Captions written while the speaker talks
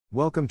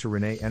Welcome to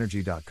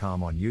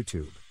reneenergy.com on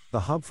YouTube,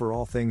 the hub for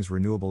all things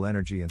renewable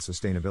energy and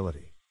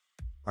sustainability.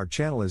 Our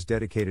channel is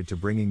dedicated to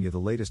bringing you the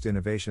latest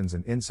innovations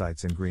and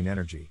insights in green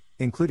energy,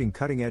 including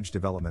cutting-edge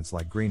developments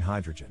like green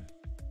hydrogen.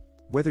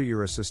 Whether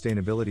you're a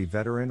sustainability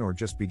veteran or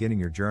just beginning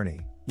your journey,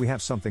 we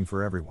have something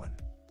for everyone.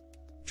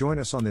 Join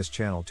us on this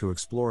channel to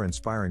explore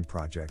inspiring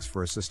projects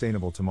for a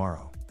sustainable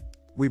tomorrow.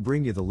 We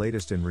bring you the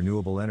latest in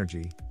renewable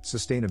energy,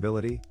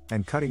 sustainability,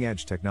 and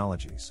cutting-edge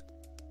technologies.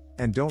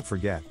 And don't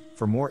forget,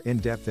 for more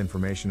in-depth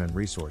information and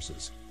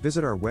resources,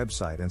 visit our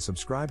website and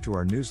subscribe to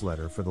our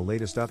newsletter for the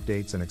latest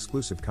updates and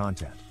exclusive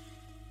content.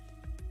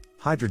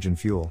 Hydrogen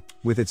fuel,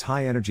 with its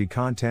high energy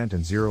content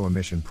and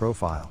zero-emission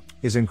profile,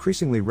 is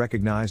increasingly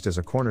recognized as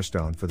a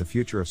cornerstone for the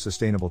future of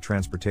sustainable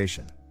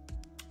transportation.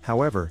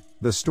 However,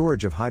 the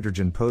storage of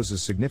hydrogen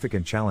poses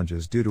significant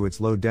challenges due to its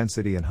low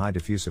density and high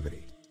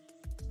diffusivity.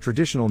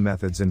 Traditional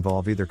methods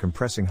involve either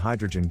compressing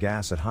hydrogen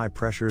gas at high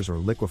pressures or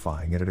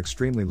liquefying it at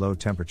extremely low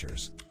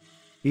temperatures.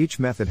 Each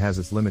method has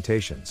its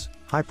limitations.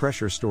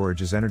 High-pressure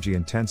storage is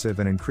energy-intensive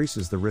and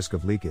increases the risk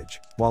of leakage,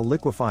 while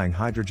liquefying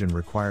hydrogen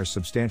requires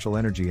substantial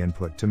energy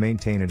input to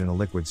maintain it in a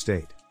liquid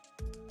state.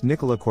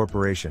 Nikola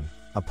Corporation,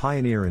 a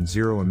pioneer in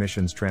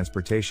zero-emissions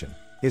transportation,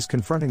 is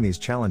confronting these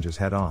challenges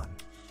head-on.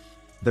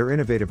 Their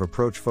innovative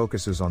approach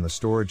focuses on the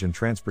storage and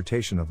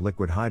transportation of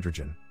liquid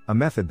hydrogen, a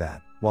method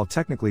that, while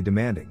technically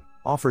demanding,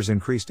 offers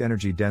increased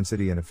energy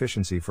density and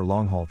efficiency for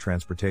long-haul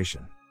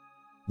transportation.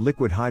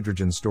 Liquid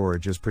hydrogen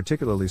storage is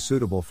particularly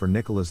suitable for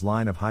Nikola's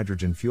line of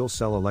hydrogen fuel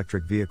cell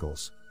electric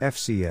vehicles,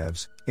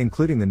 FCEVs,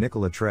 including the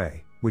Nikola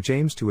Tre, which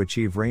aims to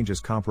achieve ranges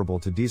comparable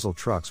to diesel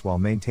trucks while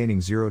maintaining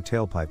zero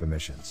tailpipe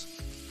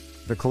emissions.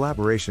 The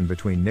collaboration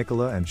between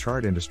Nikola and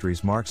Chart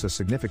Industries marks a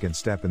significant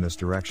step in this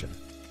direction.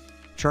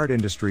 Chart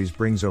Industries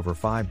brings over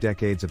 5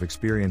 decades of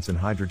experience in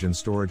hydrogen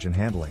storage and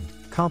handling,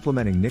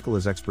 complementing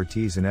Nikola's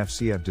expertise in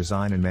FCEV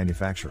design and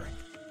manufacturing.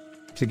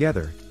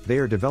 Together, they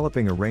are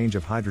developing a range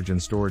of hydrogen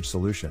storage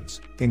solutions,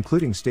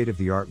 including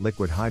state-of-the-art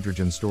liquid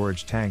hydrogen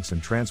storage tanks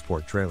and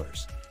transport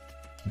trailers.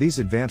 These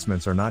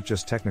advancements are not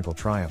just technical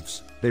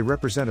triumphs, they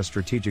represent a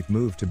strategic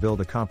move to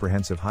build a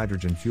comprehensive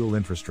hydrogen fuel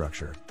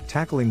infrastructure,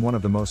 tackling one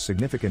of the most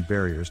significant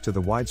barriers to the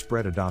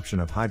widespread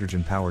adoption of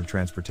hydrogen-powered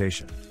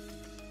transportation.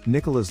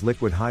 Nikola's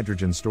liquid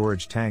hydrogen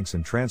storage tanks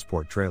and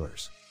transport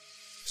trailers.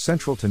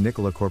 Central to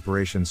Nikola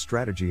Corporation's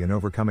strategy in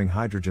overcoming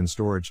hydrogen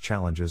storage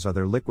challenges are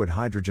their liquid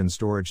hydrogen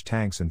storage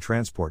tanks and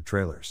transport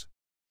trailers.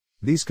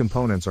 These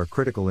components are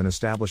critical in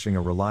establishing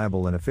a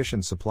reliable and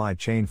efficient supply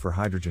chain for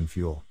hydrogen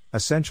fuel,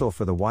 essential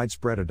for the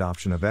widespread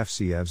adoption of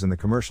FCEVs in the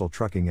commercial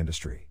trucking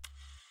industry.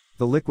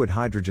 The liquid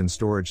hydrogen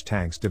storage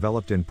tanks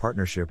developed in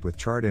partnership with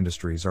Chart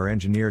Industries are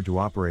engineered to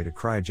operate at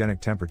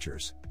cryogenic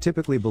temperatures,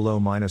 typically below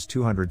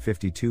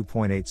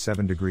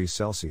 -252.87 degrees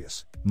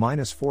Celsius,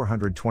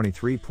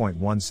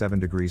 -423.17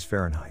 degrees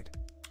Fahrenheit.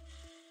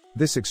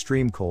 This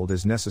extreme cold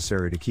is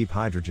necessary to keep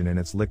hydrogen in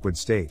its liquid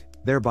state,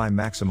 thereby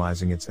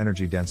maximizing its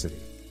energy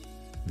density.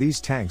 These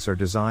tanks are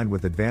designed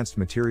with advanced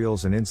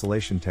materials and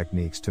insulation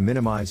techniques to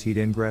minimize heat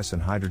ingress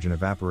and hydrogen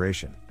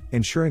evaporation,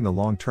 ensuring the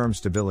long-term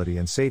stability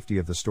and safety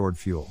of the stored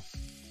fuel.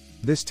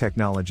 This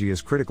technology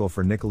is critical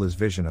for Nikola's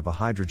vision of a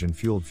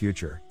hydrogen-fueled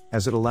future,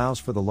 as it allows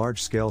for the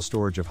large-scale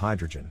storage of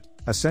hydrogen,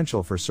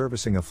 essential for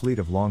servicing a fleet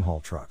of long-haul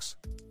trucks.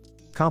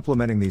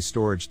 Complementing these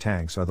storage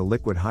tanks are the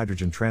liquid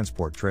hydrogen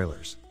transport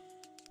trailers.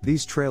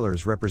 These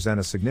trailers represent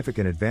a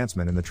significant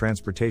advancement in the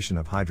transportation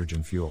of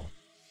hydrogen fuel.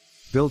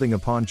 Building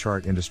upon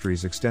Chart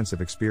Industries' extensive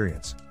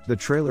experience, the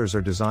trailers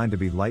are designed to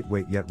be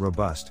lightweight yet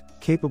robust,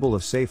 capable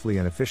of safely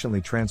and efficiently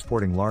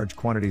transporting large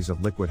quantities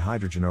of liquid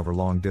hydrogen over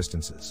long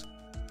distances.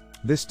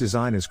 This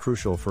design is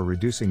crucial for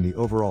reducing the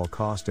overall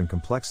cost and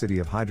complexity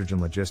of hydrogen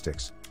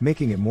logistics,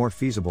 making it more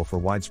feasible for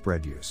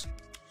widespread use.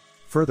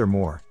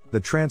 Furthermore, the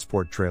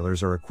transport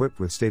trailers are equipped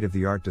with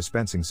state-of-the-art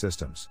dispensing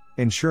systems,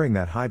 ensuring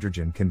that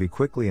hydrogen can be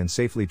quickly and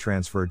safely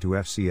transferred to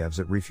FCEVs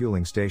at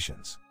refueling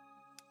stations.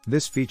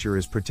 This feature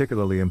is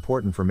particularly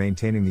important for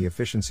maintaining the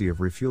efficiency of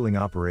refueling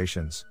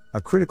operations,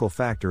 a critical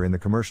factor in the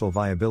commercial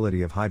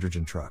viability of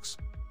hydrogen trucks.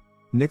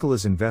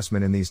 Nikola's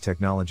investment in these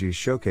technologies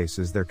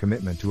showcases their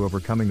commitment to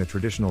overcoming the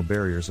traditional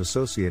barriers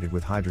associated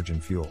with hydrogen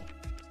fuel.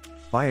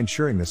 By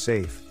ensuring the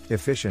safe,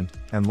 efficient,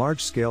 and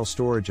large-scale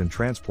storage and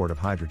transport of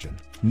hydrogen,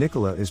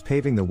 Nikola is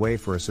paving the way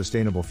for a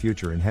sustainable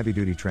future in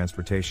heavy-duty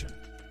transportation.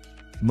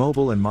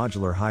 Mobile and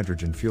modular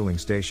hydrogen fueling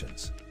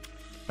stations.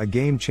 A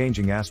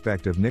game-changing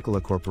aspect of Nikola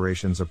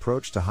Corporation's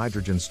approach to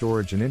hydrogen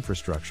storage and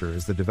infrastructure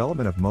is the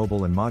development of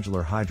mobile and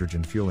modular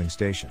hydrogen fueling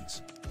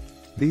stations.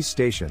 These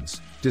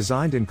stations,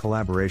 designed in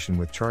collaboration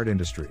with Chart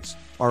Industries,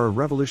 are a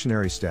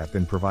revolutionary step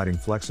in providing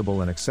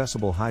flexible and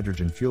accessible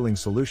hydrogen fueling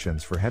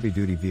solutions for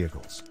heavy-duty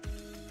vehicles.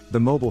 The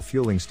mobile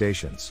fueling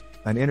stations,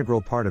 an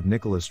integral part of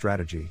Nikola's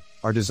strategy,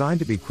 are designed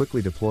to be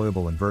quickly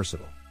deployable and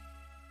versatile.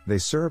 They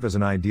serve as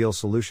an ideal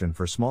solution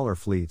for smaller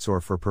fleets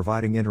or for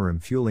providing interim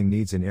fueling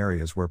needs in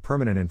areas where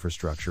permanent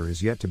infrastructure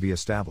is yet to be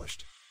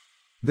established.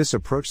 This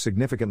approach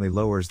significantly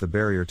lowers the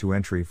barrier to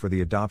entry for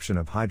the adoption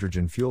of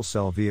hydrogen fuel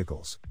cell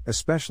vehicles,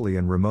 especially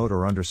in remote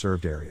or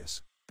underserved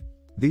areas.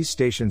 These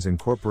stations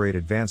incorporate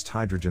advanced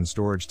hydrogen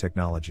storage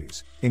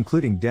technologies,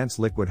 including dense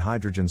liquid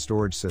hydrogen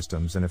storage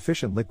systems and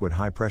efficient liquid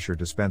high-pressure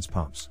dispense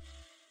pumps.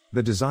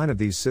 The design of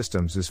these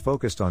systems is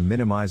focused on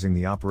minimizing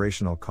the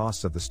operational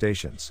costs of the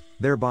stations,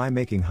 thereby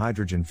making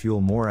hydrogen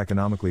fuel more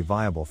economically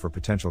viable for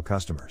potential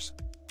customers.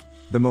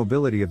 The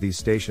mobility of these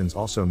stations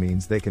also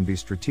means they can be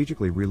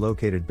strategically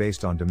relocated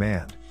based on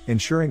demand,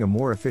 ensuring a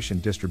more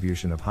efficient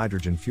distribution of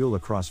hydrogen fuel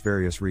across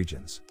various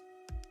regions.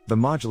 The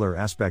modular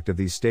aspect of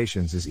these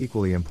stations is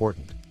equally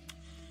important.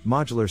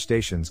 Modular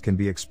stations can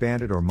be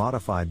expanded or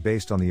modified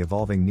based on the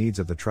evolving needs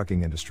of the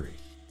trucking industry.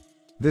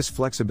 This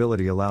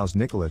flexibility allows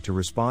Nikola to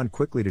respond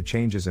quickly to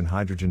changes in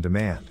hydrogen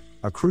demand,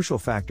 a crucial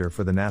factor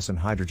for the nascent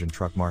hydrogen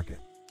truck market.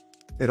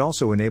 It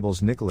also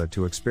enables Nikola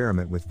to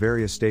experiment with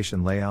various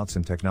station layouts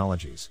and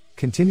technologies,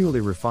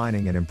 continually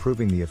refining and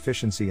improving the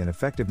efficiency and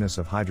effectiveness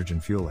of hydrogen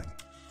fueling.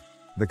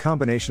 The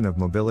combination of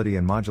mobility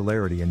and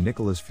modularity in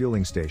Nikola's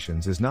fueling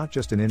stations is not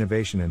just an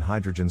innovation in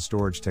hydrogen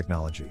storage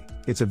technology,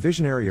 it's a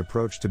visionary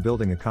approach to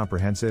building a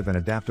comprehensive and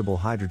adaptable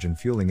hydrogen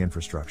fueling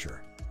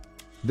infrastructure.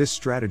 This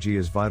strategy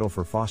is vital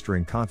for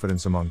fostering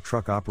confidence among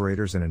truck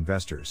operators and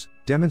investors,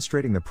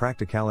 demonstrating the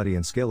practicality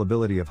and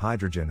scalability of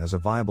hydrogen as a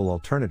viable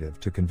alternative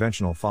to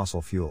conventional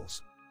fossil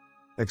fuels.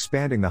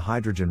 Expanding the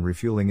hydrogen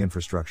refueling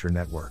infrastructure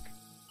network.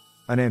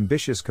 An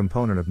ambitious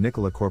component of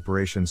Nikola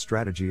Corporation's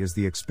strategy is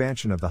the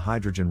expansion of the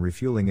hydrogen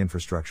refueling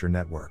infrastructure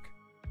network.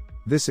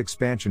 This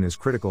expansion is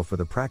critical for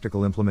the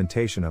practical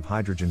implementation of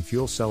hydrogen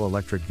fuel cell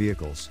electric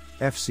vehicles,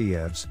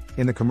 FCEVs,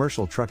 in the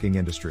commercial trucking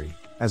industry,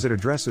 as it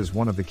addresses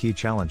one of the key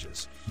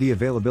challenges, the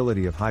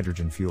availability of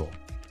hydrogen fuel.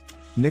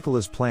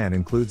 Nikola's plan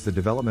includes the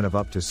development of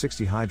up to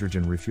 60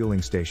 hydrogen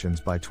refueling stations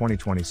by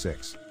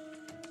 2026.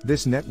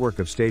 This network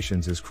of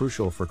stations is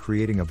crucial for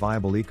creating a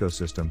viable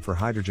ecosystem for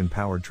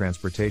hydrogen-powered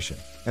transportation,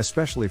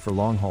 especially for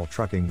long-haul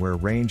trucking where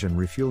range and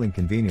refueling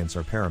convenience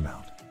are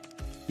paramount.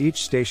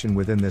 Each station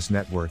within this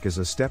network is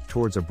a step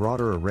towards a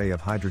broader array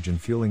of hydrogen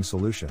fueling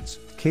solutions,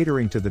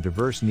 catering to the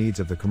diverse needs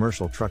of the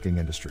commercial trucking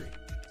industry.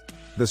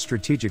 The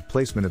strategic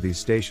placement of these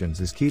stations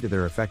is key to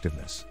their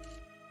effectiveness.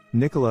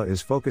 Nikola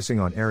is focusing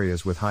on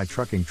areas with high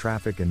trucking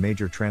traffic and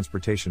major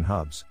transportation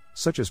hubs,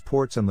 such as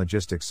ports and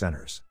logistics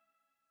centers.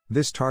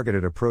 This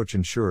targeted approach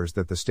ensures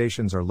that the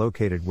stations are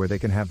located where they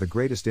can have the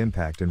greatest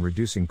impact in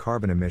reducing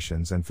carbon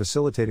emissions and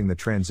facilitating the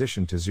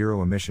transition to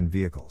zero-emission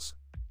vehicles.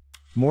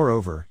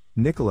 Moreover,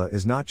 Nikola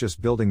is not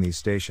just building these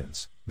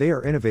stations, they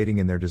are innovating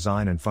in their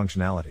design and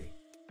functionality.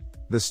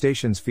 The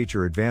stations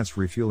feature advanced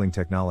refueling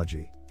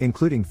technology,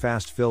 including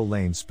fast fill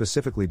lanes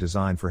specifically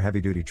designed for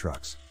heavy-duty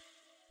trucks.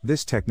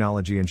 This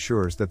technology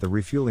ensures that the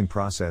refueling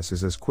process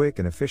is as quick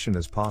and efficient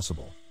as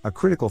possible, a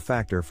critical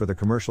factor for the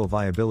commercial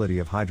viability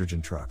of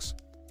hydrogen trucks.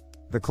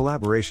 The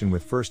collaboration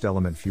with First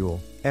Element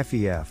Fuel,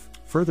 FEF,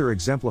 further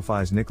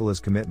exemplifies Nikola's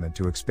commitment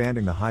to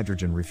expanding the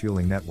hydrogen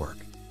refueling network.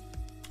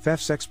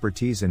 FEF's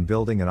expertise in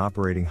building and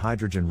operating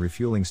hydrogen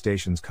refueling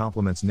stations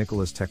complements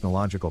Nikola's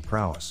technological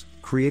prowess,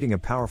 creating a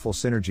powerful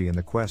synergy in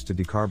the quest to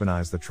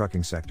decarbonize the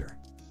trucking sector.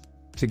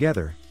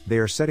 Together, they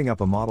are setting up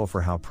a model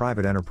for how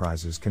private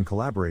enterprises can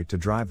collaborate to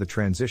drive the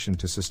transition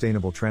to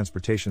sustainable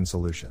transportation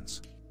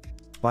solutions.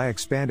 By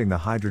expanding the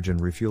hydrogen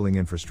refueling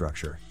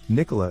infrastructure,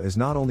 Nikola is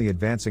not only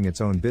advancing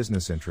its own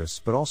business interests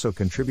but also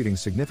contributing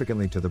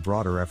significantly to the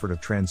broader effort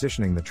of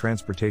transitioning the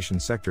transportation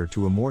sector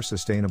to a more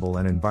sustainable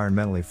and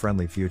environmentally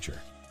friendly future.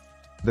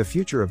 The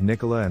future of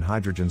Nikola and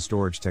hydrogen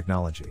storage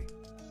technology.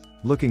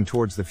 Looking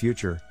towards the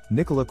future,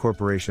 Nikola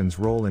Corporation's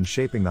role in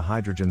shaping the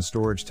hydrogen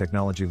storage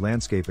technology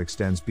landscape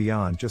extends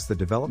beyond just the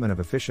development of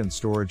efficient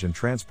storage and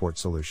transport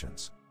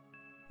solutions.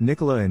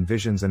 Nikola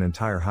envisions an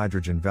entire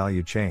hydrogen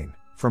value chain,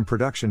 from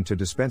production to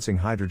dispensing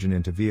hydrogen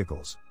into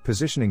vehicles,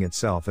 positioning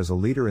itself as a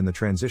leader in the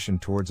transition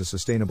towards a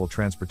sustainable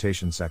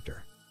transportation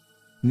sector.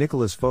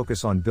 Nikola's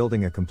focus on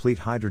building a complete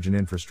hydrogen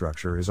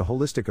infrastructure is a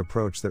holistic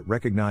approach that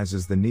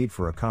recognizes the need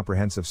for a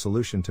comprehensive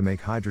solution to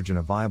make hydrogen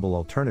a viable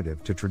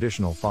alternative to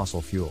traditional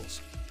fossil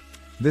fuels.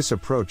 This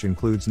approach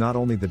includes not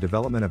only the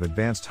development of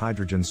advanced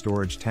hydrogen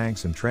storage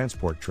tanks and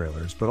transport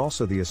trailers but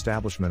also the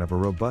establishment of a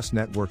robust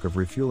network of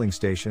refueling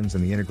stations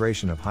and the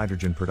integration of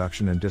hydrogen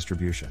production and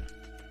distribution.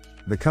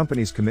 The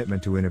company's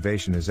commitment to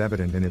innovation is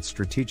evident in its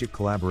strategic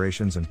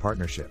collaborations and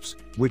partnerships,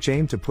 which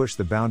aim to push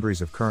the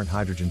boundaries of current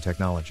hydrogen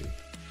technology.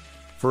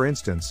 For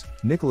instance,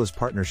 Nikola's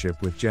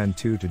partnership with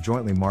Gen2 to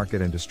jointly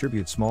market and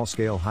distribute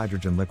small-scale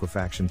hydrogen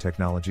liquefaction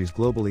technologies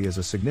globally is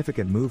a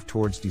significant move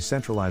towards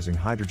decentralizing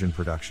hydrogen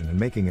production and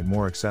making it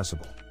more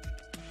accessible.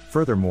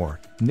 Furthermore,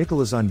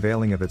 Nikola's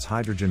unveiling of its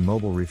hydrogen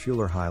mobile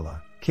refueler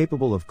HYLA,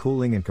 capable of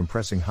cooling and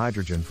compressing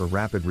hydrogen for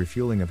rapid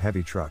refueling of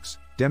heavy trucks,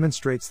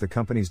 demonstrates the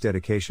company's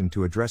dedication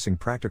to addressing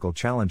practical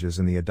challenges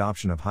in the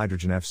adoption of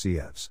hydrogen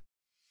FCEVs.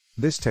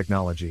 This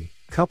technology,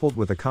 coupled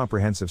with a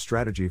comprehensive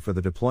strategy for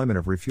the deployment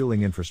of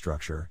refueling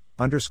infrastructure,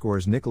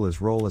 underscores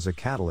Nikola's role as a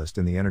catalyst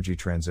in the energy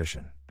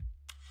transition.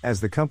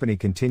 As the company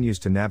continues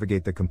to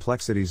navigate the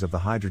complexities of the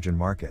hydrogen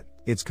market,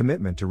 its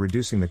commitment to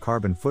reducing the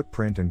carbon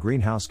footprint and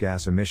greenhouse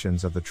gas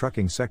emissions of the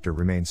trucking sector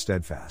remains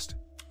steadfast.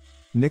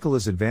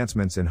 Nikola's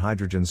advancements in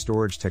hydrogen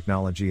storage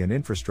technology and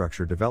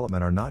infrastructure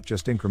development are not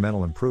just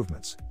incremental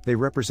improvements, they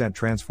represent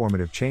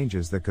transformative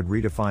changes that could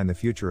redefine the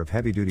future of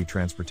heavy-duty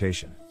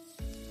transportation.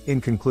 In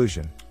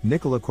conclusion,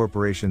 Nikola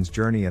Corporation's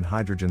journey in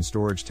hydrogen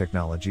storage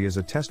technology is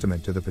a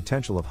testament to the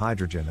potential of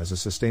hydrogen as a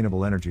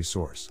sustainable energy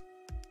source.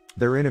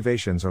 Their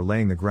innovations are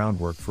laying the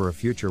groundwork for a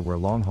future where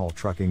long-haul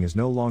trucking is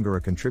no longer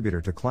a contributor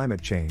to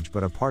climate change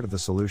but a part of the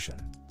solution.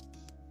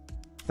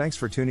 Thanks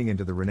for tuning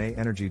into the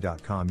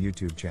reneenergy.com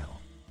YouTube channel.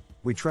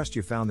 We trust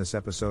you found this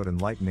episode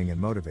enlightening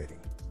and motivating.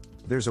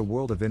 There's a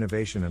world of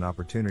innovation and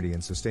opportunity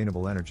in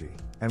sustainable energy,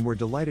 and we're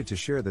delighted to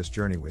share this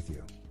journey with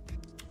you.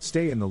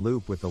 Stay in the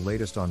loop with the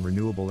latest on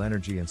renewable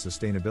energy and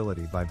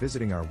sustainability by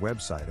visiting our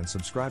website and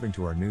subscribing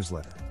to our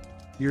newsletter.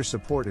 Your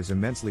support is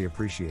immensely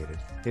appreciated,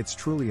 it's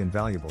truly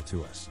invaluable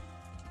to us.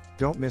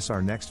 Don't miss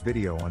our next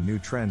video on new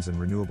trends in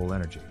renewable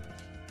energy.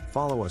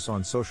 Follow us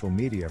on social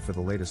media for the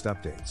latest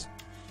updates.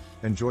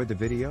 Enjoyed the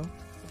video?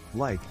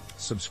 Like,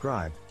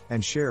 subscribe,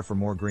 and share for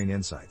more green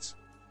insights.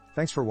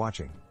 Thanks for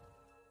watching.